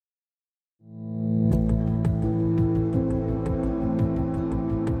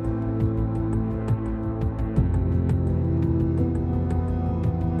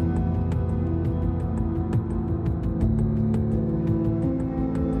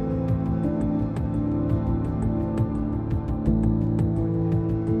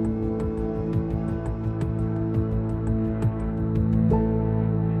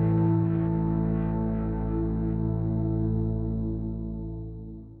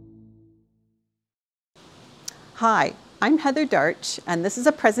Hi, I'm Heather Darch, and this is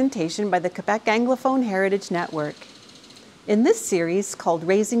a presentation by the Quebec Anglophone Heritage Network. In this series called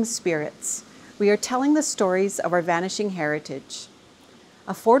Raising Spirits, we are telling the stories of our vanishing heritage.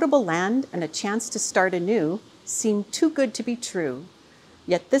 Affordable land and a chance to start anew seemed too good to be true.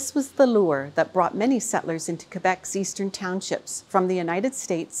 Yet this was the lure that brought many settlers into Quebec's eastern townships from the United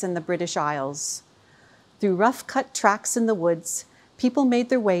States and the British Isles. Through rough-cut tracks in the woods, people made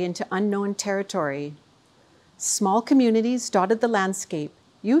their way into unknown territory. Small communities dotted the landscape,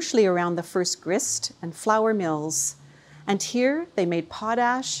 usually around the first grist and flour mills. And here they made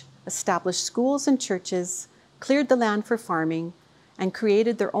potash, established schools and churches, cleared the land for farming, and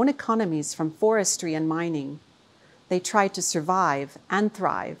created their own economies from forestry and mining. They tried to survive and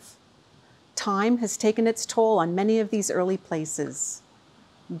thrive. Time has taken its toll on many of these early places.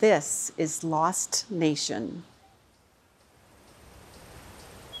 This is Lost Nation.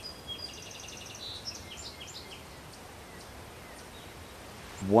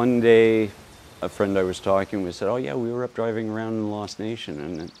 One day, a friend I was talking with said, "Oh yeah, we were up driving around in Lost Nation,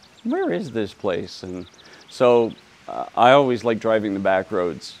 and where is this place?" And so I always like driving the back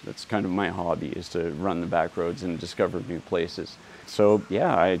roads. That's kind of my hobby, is to run the back roads and discover new places. So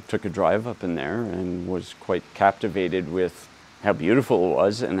yeah, I took a drive up in there and was quite captivated with how beautiful it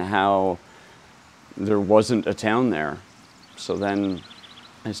was and how there wasn't a town there. So then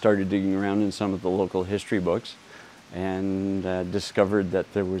I started digging around in some of the local history books and discovered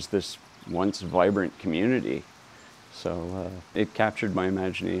that there was this once vibrant community. So it captured my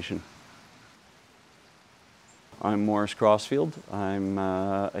imagination. I'm Maurice Crossfield. I'm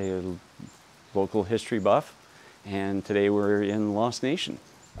a local history buff, and today we're in Lost Nation.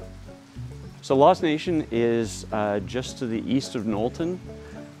 So Lost Nation is just to the east of Knowlton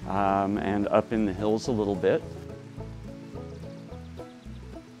and up in the hills a little bit.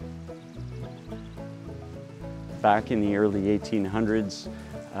 Back in the early 1800s,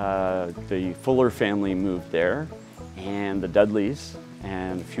 the Fuller family moved there, and the Dudleys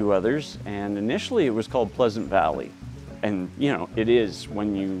and a few others, and initially it was called Pleasant Valley. And you know, it is,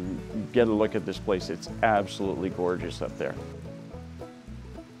 when you get a look at this place, it's absolutely gorgeous up there.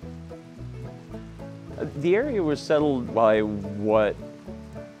 The area was settled by what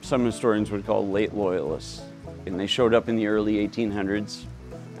some historians would call late loyalists, and they showed up in the early 1800s.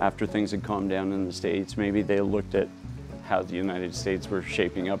 After things had calmed down in the States. Maybe they looked at how the United States were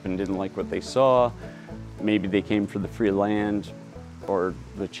shaping up and didn't like what they saw. Maybe they came for the free land or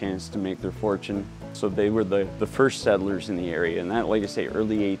the chance to make their fortune. So they were the first settlers in the area, and that, like I say,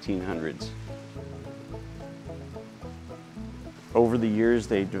 early 1800s. Over the years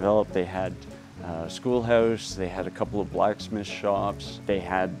they developed, they had a schoolhouse, they had a couple of blacksmith shops, they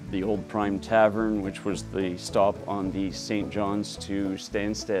had the old Prime Tavern, which was the stop on the St. John's to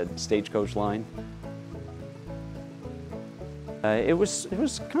Stansted stagecoach line. It was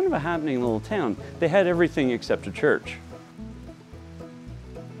kind of a happening little town. They had everything except a church.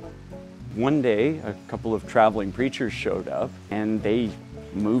 One day, a couple of traveling preachers showed up, and they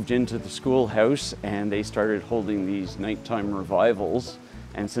moved into the schoolhouse, and they started holding these nighttime revivals.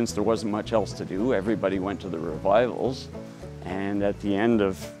 And since there wasn't much else to do, everybody went to the revivals. And at the end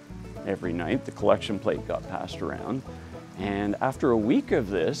of every night, the collection plate got passed around. And after a week of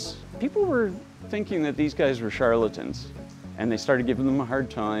this, people were thinking that these guys were charlatans. And they started giving them a hard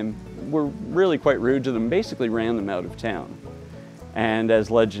time, were really quite rude to them, basically ran them out of town. And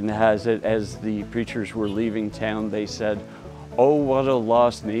as legend has it, as the preachers were leaving town, they said, "Oh, what a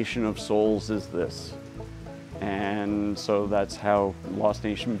lost nation of souls is this?" And so that's how Lost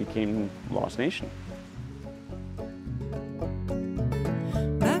Nation became Lost Nation.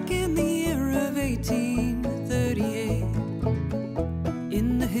 Back in the year of 1838,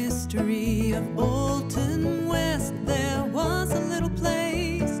 in the history of Bolton West, there was a little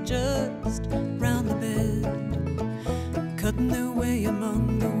place just round the bend, cutting their way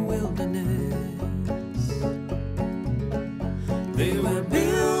among the wilderness. They were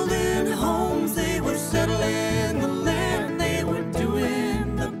building homes, they were settling the land, they were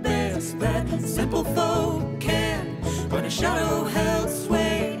doing the best that simple folk can, when a shadow held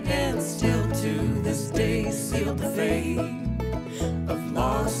sway, and still to this day sealed the fate of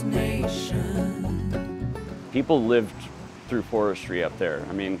Lost Nation. People lived through forestry up there.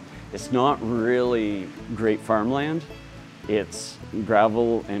 I mean, it's not really great farmland. It's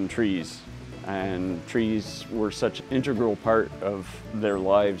gravel and trees. And trees were such an integral part of their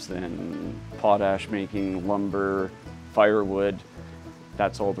lives then. Potash making, lumber, firewood,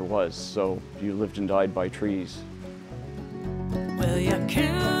 that's all there was. So you lived and died by trees. Well, you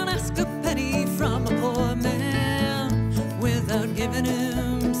can't ask a penny from a poor man without giving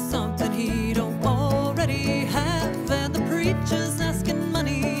him something he don't already have.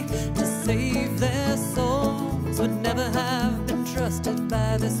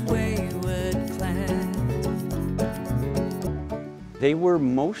 They were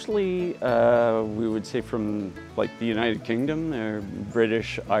mostly, we would say, from like the United Kingdom. They're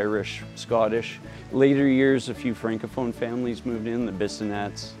British, Irish, Scottish. Later years, a few Francophone families moved in, the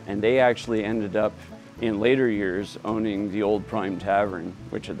Bissonnets, and they actually ended up in later years owning the old Prime Tavern,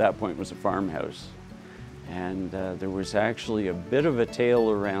 which at that point was a farmhouse. And there was actually a bit of a tale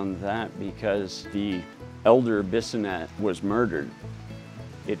around that because the elder Bissonnet was murdered.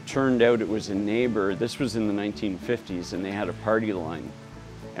 It turned out it was a neighbor. This was in the 1950s, and they had a party line.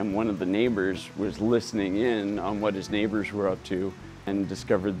 And one of the neighbors was listening in on what his neighbors were up to and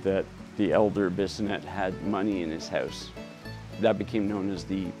discovered that the elder Bissonnet had money in his house. That became known as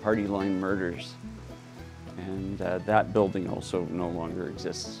the Party Line Murders. And that building also no longer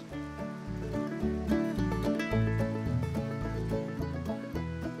exists.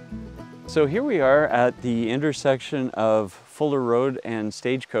 So here we are at the intersection of Fuller Road and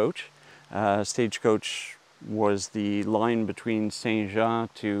Stagecoach. Stagecoach was the line between Saint Jean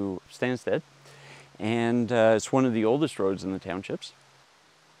to Stansted, and it's one of the oldest roads in the townships.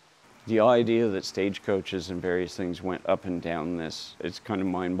 The idea that stagecoaches and various things went up and down this, it's kind of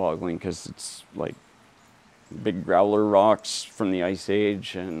mind-boggling because it's like big growler rocks from the Ice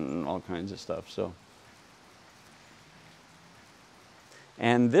Age and all kinds of stuff.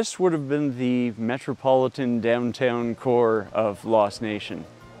 And this would have been the metropolitan downtown core of Lost Nation.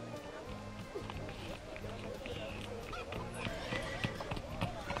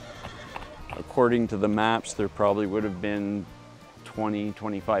 According to the maps, there probably would have been 20,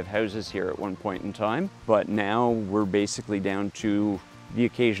 25 houses here at one point in time, but now we're basically down to the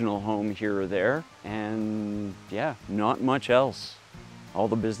occasional home here or there, and yeah, not much else. All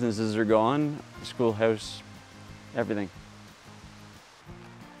the businesses are gone, the schoolhouse, everything.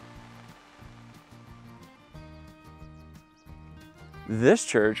 This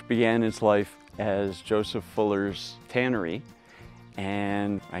church began its life as Joseph Fuller's tannery,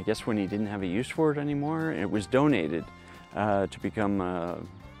 and I guess when he didn't have a use for it anymore, it was donated to become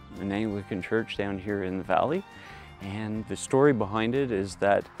an Anglican church down here in the valley. And the story behind it is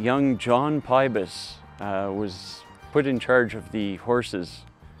that young John Pybus was put in charge of the horses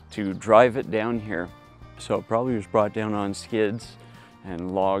to drive it down here. So it probably was brought down on skids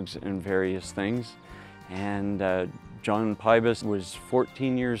and logs and various things. And John Pybus was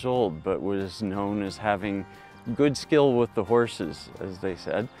 14 years old, but was known as having good skill with the horses, as they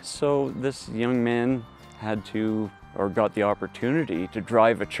said. So this young man had to, or got the opportunity to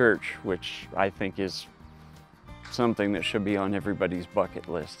drive a church, which I think is something that should be on everybody's bucket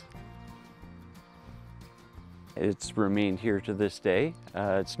list. It's remained here to this day.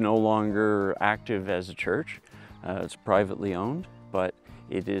 It's no longer active as a church. It's privately owned, but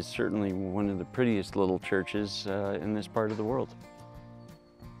it is certainly one of the prettiest little churches in this part of the world.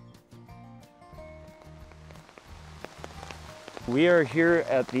 We are here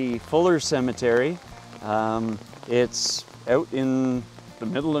at the Fuller Cemetery. It's out in the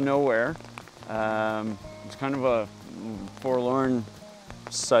middle of nowhere. It's kind of a forlorn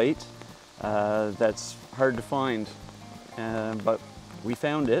site that's hard to find, but we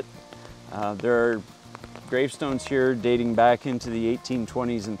found it. There are gravestones here dating back into the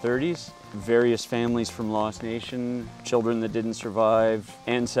 1820s and 30s. Various families from Lost Nation, children that didn't survive,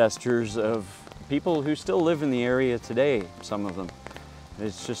 ancestors of people who still live in the area today, some of them.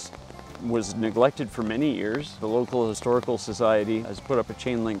 It's just was neglected for many years. The local historical society has put up a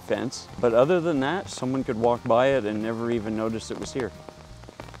chain link fence, but other than that, someone could walk by it and never even notice it was here.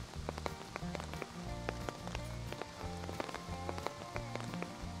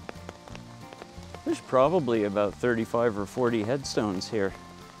 There's probably about 35 or 40 headstones here.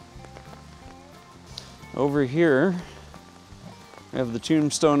 Over here, we have the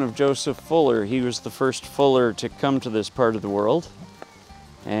tombstone of Joseph Fuller. He was the first Fuller to come to this part of the world,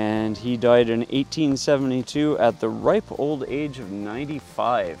 and he died in 1872 at the ripe old age of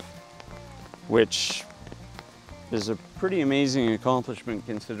 95, which is a pretty amazing accomplishment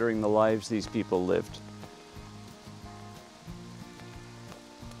considering the lives these people lived.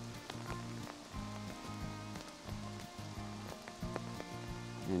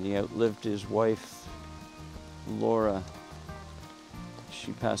 And he outlived his wife, Laura.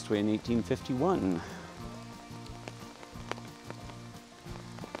 She passed away in 1851.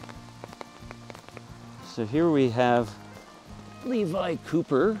 So here we have Levi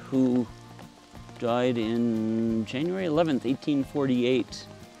Cooper, who died in January 11th, 1848.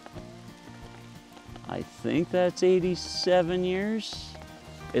 I think that's 87 years.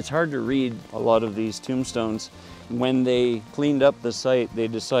 It's hard to read a lot of these tombstones. When they cleaned up the site, they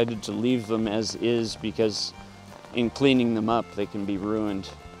decided to leave them as is because in cleaning them up, they can be ruined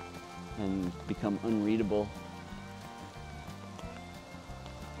and become unreadable.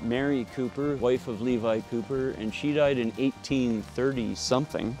 Mary Cooper, wife of Levi Cooper, and she died in 1830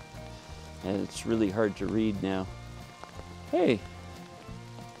 something. And it's really hard to read now. Hey,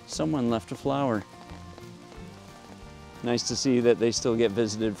 someone left a flower. Nice to see that they still get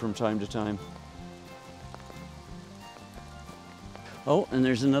visited from time to time. Oh, and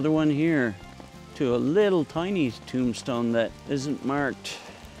there's another one here to a little tiny tombstone that isn't marked.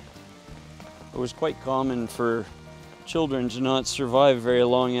 It was quite common for children to not survive very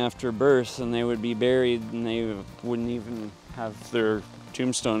long after birth, and they would be buried and they wouldn't even have their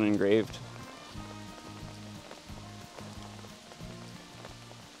tombstone engraved.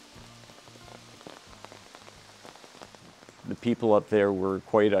 The people up there were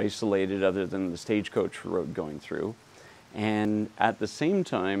quite isolated other than the stagecoach road going through. And at the same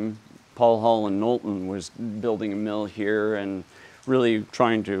time, Paul Hall in Knowlton was building a mill here and really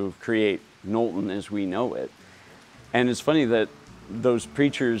trying to create Knowlton as we know it. And it's funny that those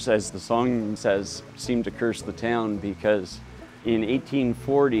preachers, as the song says, seemed to curse the town because in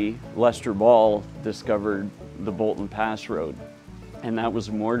 1840, Lester Ball discovered the Bolton Pass Road. And that was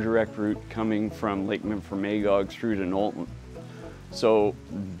a more direct route coming from Lake Memphremagog through to Knowlton. So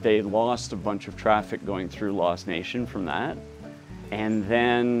they lost a bunch of traffic going through Lost Nation from that. And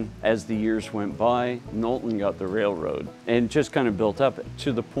then as the years went by, Knowlton got the railroad and just kind of built up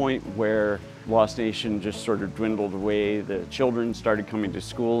to the point where Lost Nation just sort of dwindled away. The children started coming to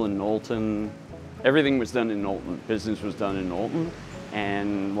school in Knowlton. Everything was done in Knowlton. Business was done in Knowlton.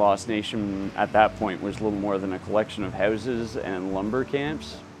 And Lost Nation at that point was little more than a collection of houses and lumber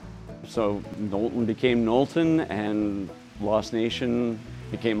camps. So Knowlton became Knowlton and Lost Nation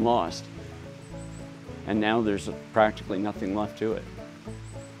became lost. And now there's practically nothing left to it.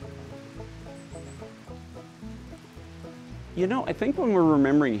 You know, I think when we're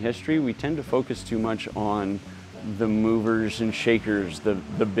remembering history, we tend to focus too much on the movers and shakers, the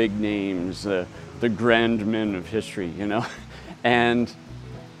big names, the grand men of history, you know? And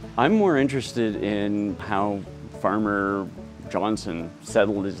I'm more interested in how Farmer Johnson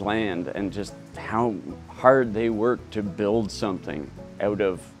settled his land and just how hard they worked to build something out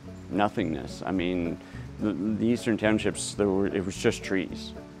of nothingness. I mean, the Eastern Townships, it was just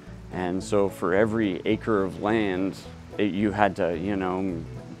trees. And so for every acre of land, you had to, you know,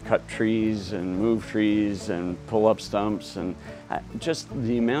 cut trees and move trees and pull up stumps, and just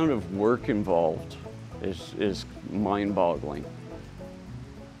the amount of work involved is mind-boggling.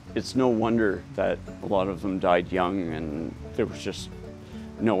 It's no wonder that a lot of them died young and there was just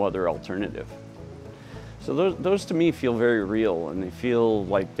no other alternative. So those to me feel very real, and they feel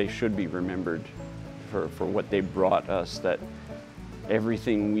like they should be remembered for what they brought us, that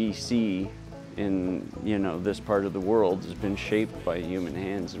everything we see in, you know, this part of the world has been shaped by human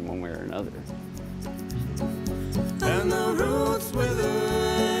hands in one way or another. And the roots wither